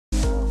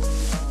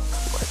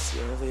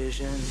your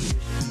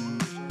vision.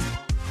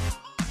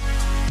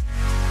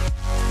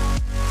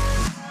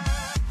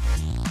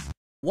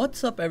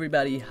 What's up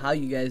everybody, how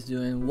you guys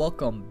doing?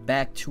 Welcome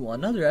back to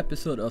another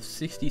episode of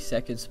 60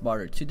 Seconds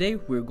Smarter. Today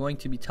we're going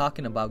to be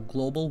talking about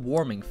global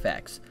warming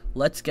facts.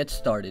 Let's get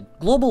started.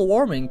 Global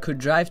warming could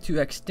drive to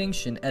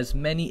extinction as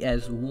many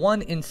as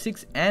 1 in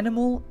 6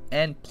 animal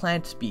and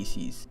plant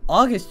species.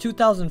 August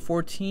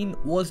 2014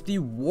 was the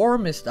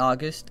warmest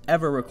August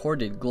ever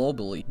recorded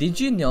globally. Did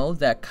you know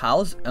that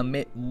cows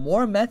emit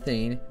more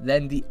methane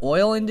than the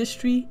oil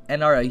industry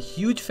and are a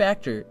huge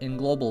factor in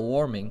global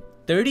warming?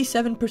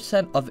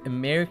 37% of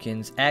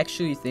Americans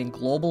actually think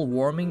global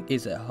warming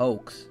is a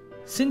hoax.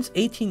 Since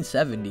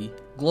 1870,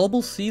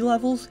 global sea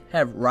levels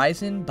have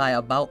risen by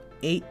about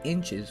 8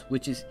 inches,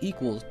 which is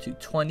equal to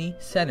 20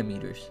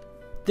 centimeters.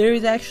 There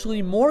is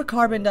actually more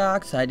carbon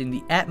dioxide in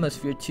the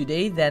atmosphere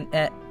today than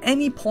at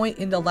any point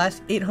in the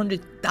last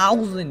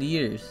 800,000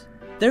 years.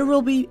 There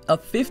will be a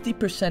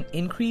 50%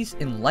 increase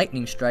in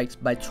lightning strikes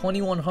by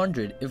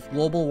 2100 if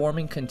global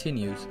warming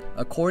continues,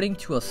 according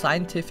to a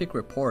scientific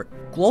report.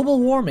 Global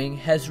warming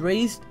has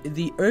raised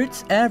the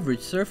Earth's average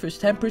surface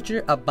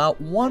temperature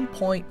about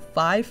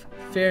 1.5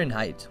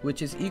 Fahrenheit,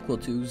 which is equal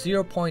to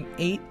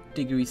 0.8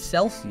 degrees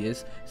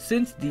Celsius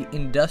since the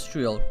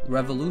Industrial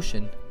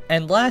Revolution.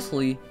 And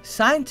lastly,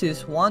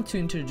 scientists want to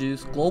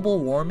introduce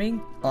global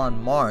warming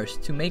on Mars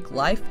to make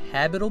life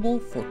habitable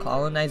for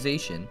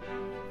colonization.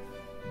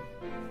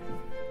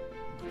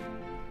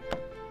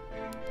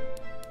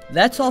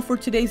 That's all for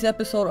today's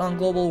episode on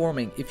global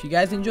warming. If you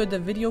guys enjoyed the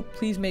video,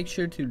 please make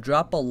sure to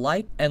drop a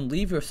like and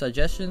leave your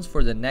suggestions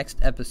for the next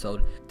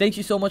episode. Thank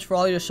you so much for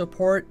all your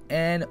support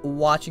and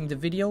watching the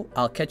video.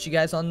 I'll catch you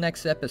guys on the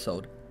next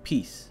episode.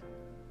 Peace.